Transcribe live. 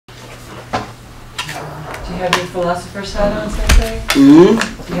Do you have your philosopher's hat on, Sensei? Hmm?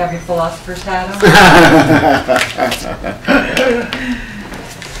 Do you have your philosopher's hat on?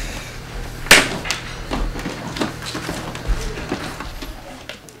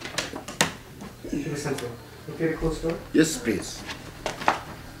 Sensei, okay to close the door? Yes, please.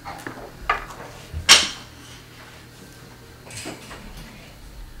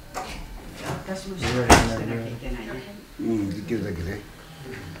 Mm, できるだけね。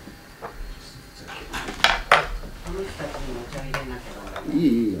い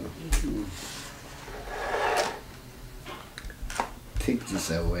いよ。Take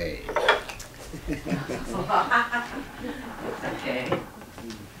this away. Okay.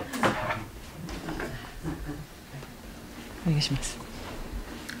 お願いします。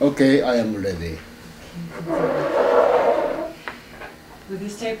Okay, I am ready. Well,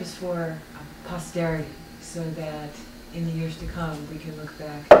 this tape is for posterity, so that in the years to come we can look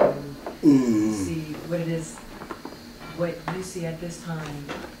back and see what it is, what you see at this time,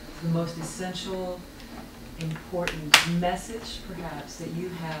 the most essential, important message perhaps that you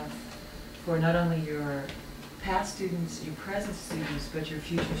have for not only your past students, your present students, but your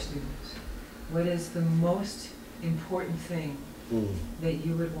future students. What is the most important thing that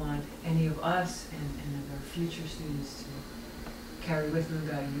you would want any of us and of our future students to carry with them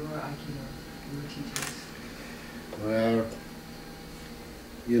about your Aikido, your teachings? Well,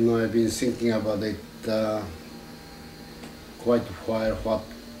 you know, I've been thinking about it quite a while, what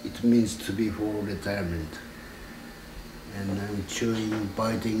it means to be for retirement. And I'm chewing,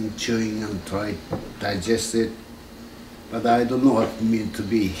 biting, chewing, and try to digest it. But I don't know what it means to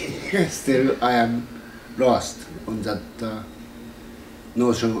be. Still, I am lost on that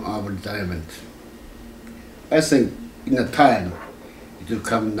notion of retirement. I think in a time it will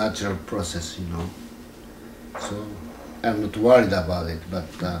come natural process, you know. So I'm not worried about it, but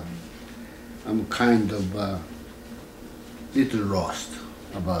I'm kind of little lost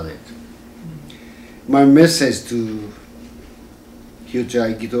about it. My message to future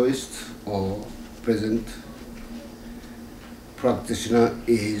Aikidoist or present practitioner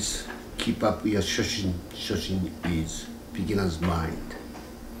is keep up your Shoshin. Shoshin is beginner's mind.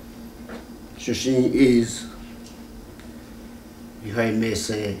 Shoshin is, if I may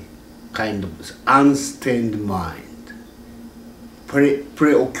say, kind of unstained mind,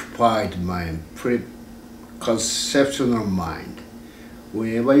 preoccupied mind, conceptual mind.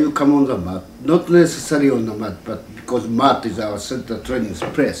 Whenever you come on the mat, not necessarily on the mat, but because mat is our center training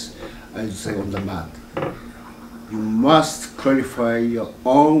place, I would say on the mat. You must clarify your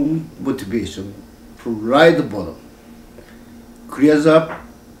own motivation from right the bottom. Clears up,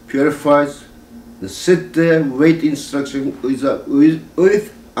 purifies, and sit there, wait instruction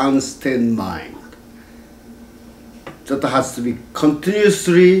with unstained mind. That has to be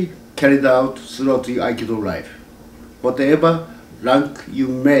continuously carried out throughout the Aikido life. Whatever rank you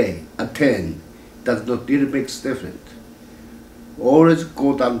may attain does not really make difference. Always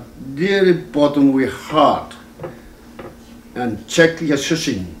go down really bottom with heart and check your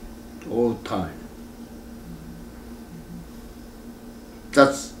Shoshin all the time.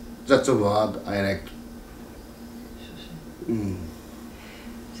 That's a word I like.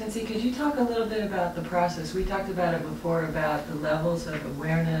 Sensei, could you talk a little bit about the process? We talked about it before, about the levels of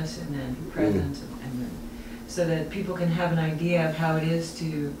awareness and then presence, and then, so that people can have an idea of how it is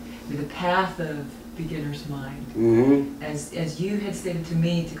to be the path of beginner's mind. As you had stated to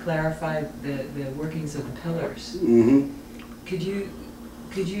me, to clarify the workings of the pillars. Could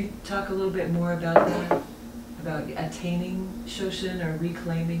you talk a little bit more about that? About attaining Shoshin or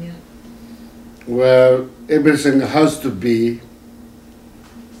reclaiming it? Well, everything has to be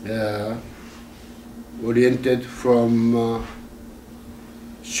oriented from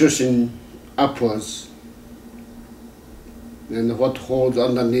Shoshin upwards, and what holds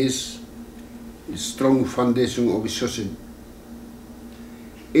underneath is strong foundation of Shoshin.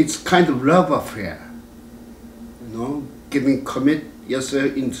 It's kind of love affair, you know, commit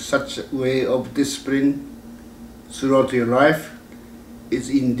yourself into such a way of discipline throughout your life is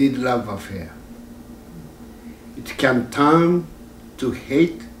indeed love affair. It can turn to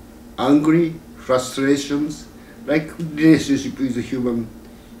hate, angry, frustrations, like relationship with a human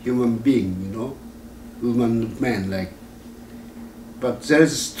being, you know, woman, man, like. But there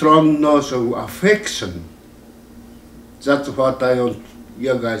is a strong notion of affection. That's what I want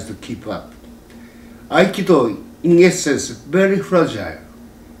you guys to keep up. Aikido, in essence, is very fragile.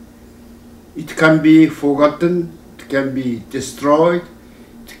 It can be forgotten, it can be destroyed,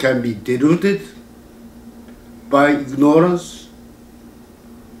 it can be diluted by ignorance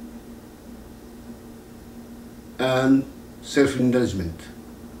and self-indulgence.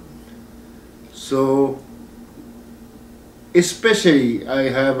 So especially I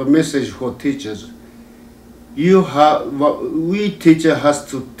have a message for teachers. We teacher has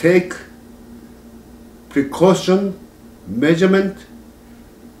to take precaution, measurement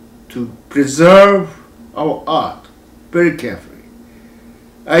to preserve our art very carefully.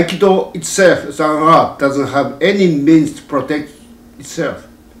 Aikido itself as an art doesn't have any means to protect itself.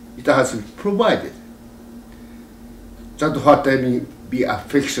 It has to be provided. That's what I mean, be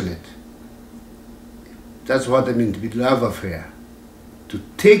affectionate. That's what I mean to be love affair. To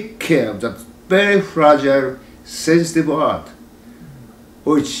take care of that very fragile, sensitive art,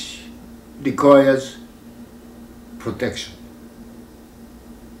 which requires protection.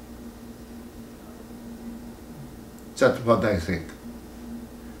 That's what I think.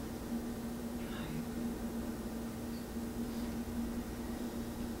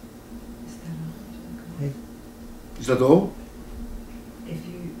 Is that all? If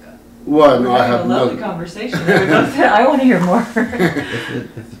you, Well, no, we're I having have a lovely no. conversation. I would love to- I want to hear more.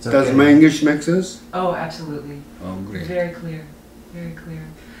 If it's okay. Does my English make sense? Oh, absolutely. Oh, great. Very clear, very clear.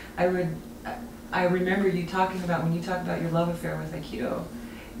 I remember you talking about, when you talk about your love affair with Aikido,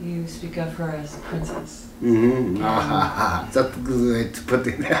 you speak of her as a princess. Mm-hmm. That's a good way to put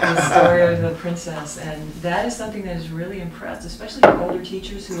it. The story of the princess, and that is something that has really impressed, especially the older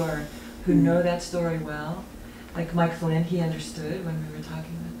teachers who know that story well. Like Mike Flynn, he understood when we were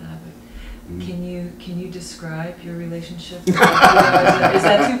talking about that. But can you describe your relationship? Is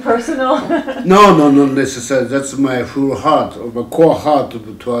that too personal? No, not necessarily. That's my full heart, or my core heart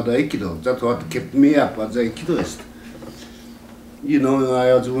toward Aikido. That's what kept me up as an Aikidoist. You know, when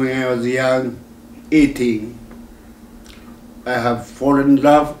I was young, 18, I have fallen in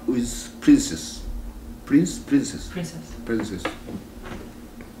love with princess. Princess.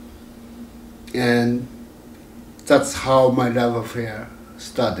 And that's how my love affair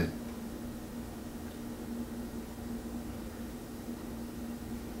started.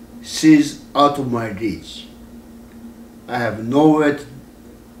 She's out of my reach. I have nowhere to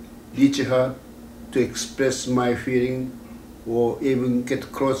reach her to express my feeling, or even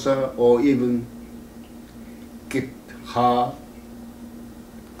get closer, or even get her,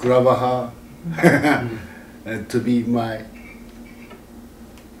 grab her, and to be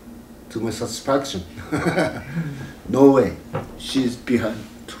to my satisfaction. No way. She's behind,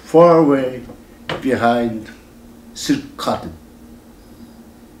 far away, behind silk curtain.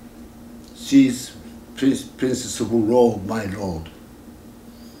 She's princess who rode my road.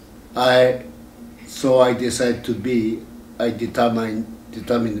 So I decided to be. I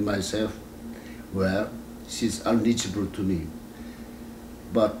determined myself. Well, she's unreachable to me,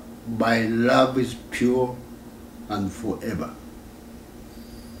 but my love is pure and forever.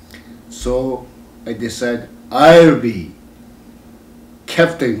 So I decided I'll be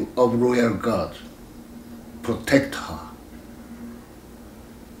captain of Royal Guard, protect her.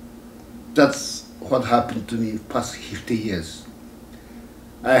 That's what happened to me past 50 years.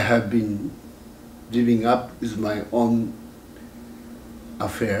 I have been living up with my own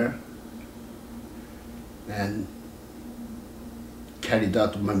affair and carried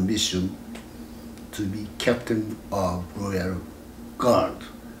out my mission to be captain of Royal Guard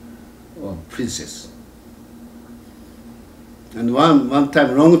or princess. And one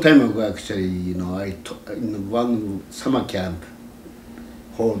time, long time ago actually, in one summer camp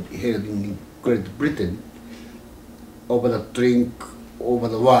held in Great Britain, over the drink, over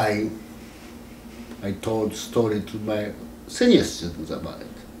the wine, I told story to my senior students about it.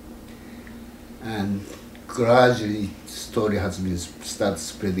 And gradually story has been started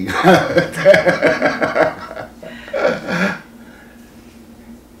spreading out.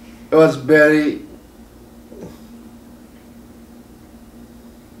 It was very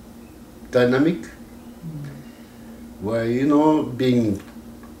dynamic, where being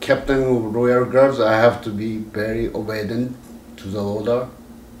captain of Royal Guards, I have to be very obedient to the order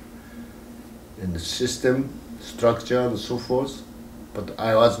and the system, structure, and so forth. But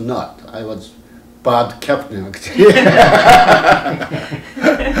I was not. I was bad captain actually.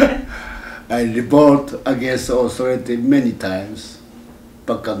 I rebelled against authority many times,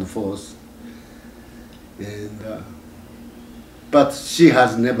 back and forth. And but she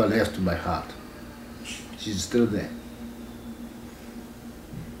has never left my heart. She's still there.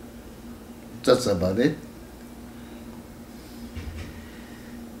 That's about it.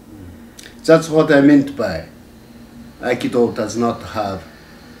 That's what I meant by Aikido does not have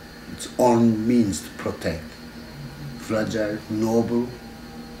its own means to protect. Fragile, noble,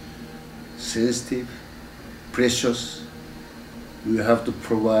 sensitive, precious. We have to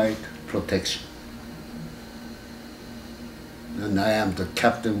provide protection. And I am the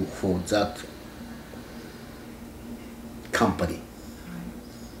captain for that company.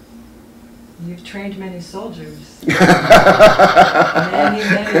 You've trained many soldiers. Many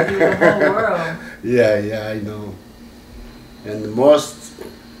through the whole world. Yeah, I know. And the most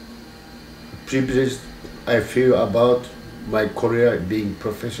privileged I feel about my career being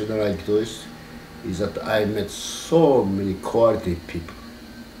professional Aikidoist is that I met so many quality people.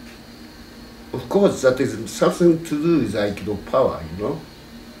 Of course, that is something to do with Aikido power, you know.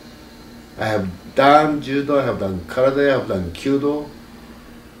 I have done Judo, I have done Karate, I have done Kyudo,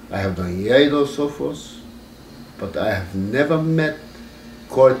 I have done Iaido, so forth, but I have never met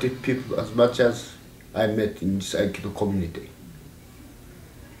quality people as much as I met in this Aikido community.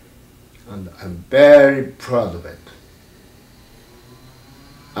 And I'm very proud of it.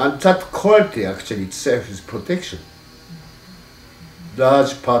 And that quality actually itself is protection.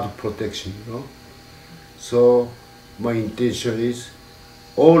 Large part of protection, you know. So my intention is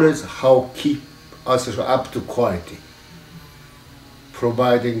always how keep ourselves up to quality,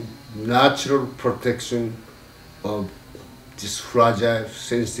 providing natural protection of this fragile,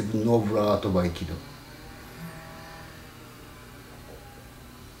 sensitive, noble art of Aikido.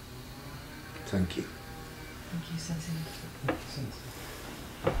 Thank you. Thank you, Sensei. Sensei.